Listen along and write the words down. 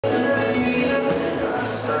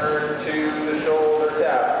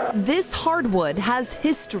This hardwood has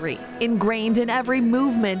history ingrained in every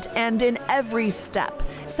movement and in every step.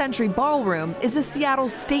 Century Ballroom is a Seattle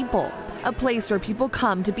staple, a place where people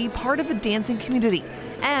come to be part of a dancing community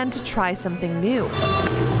and to try something new.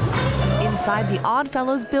 Inside the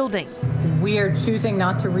Oddfellows building, we are choosing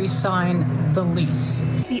not to re-sign the lease.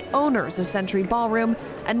 The owners of Century Ballroom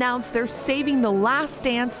announced they're saving the last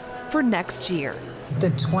dance for next year. The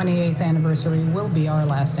 28th anniversary will be our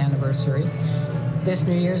last anniversary. This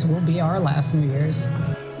New Year's will be our last New Year's.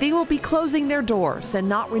 They will be closing their doors and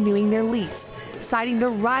not renewing their lease, citing the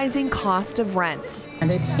rising cost of rent.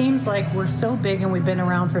 And it seems like we're so big and we've been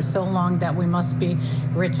around for so long that we must be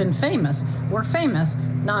rich and famous. We're famous,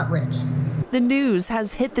 not rich. The news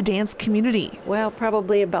has hit the dance community. Well,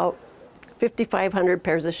 probably about 5,500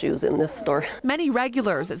 pairs of shoes in this store. Many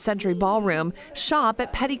regulars at Century Ballroom shop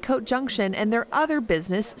at Petticoat Junction and their other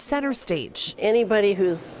business, Center Stage. Anybody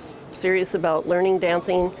who's serious about learning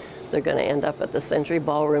dancing, they're going to end up at the Century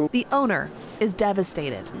Ballroom. The owner is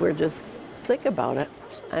devastated. We're just sick about it.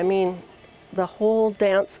 I mean, the whole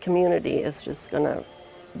dance community is just going to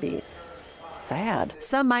be sad.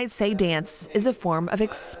 Some might say dance is a form of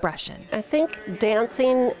expression. I think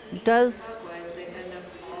dancing does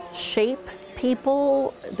shape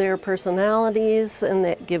people, their personalities, and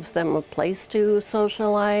that gives them a place to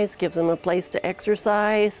socialize, gives them a place to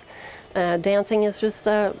exercise. Dancing is just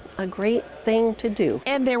a great thing to do.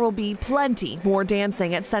 And there will be plenty more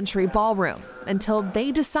dancing at Century Ballroom until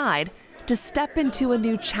they decide to step into a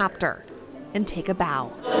new chapter and take a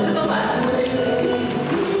bow.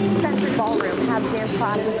 Century Ballroom has dance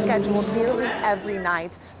classes scheduled nearly every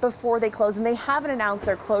night before they close, and they haven't announced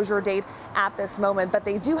their closure date at this moment, but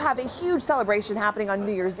they do have a huge celebration happening on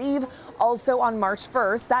New Year's Eve, also on March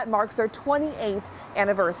 1st. That marks their 28th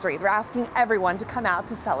anniversary. They're asking everyone to come out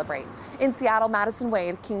to celebrate. In Seattle, Madison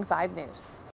Wade, King 5 News.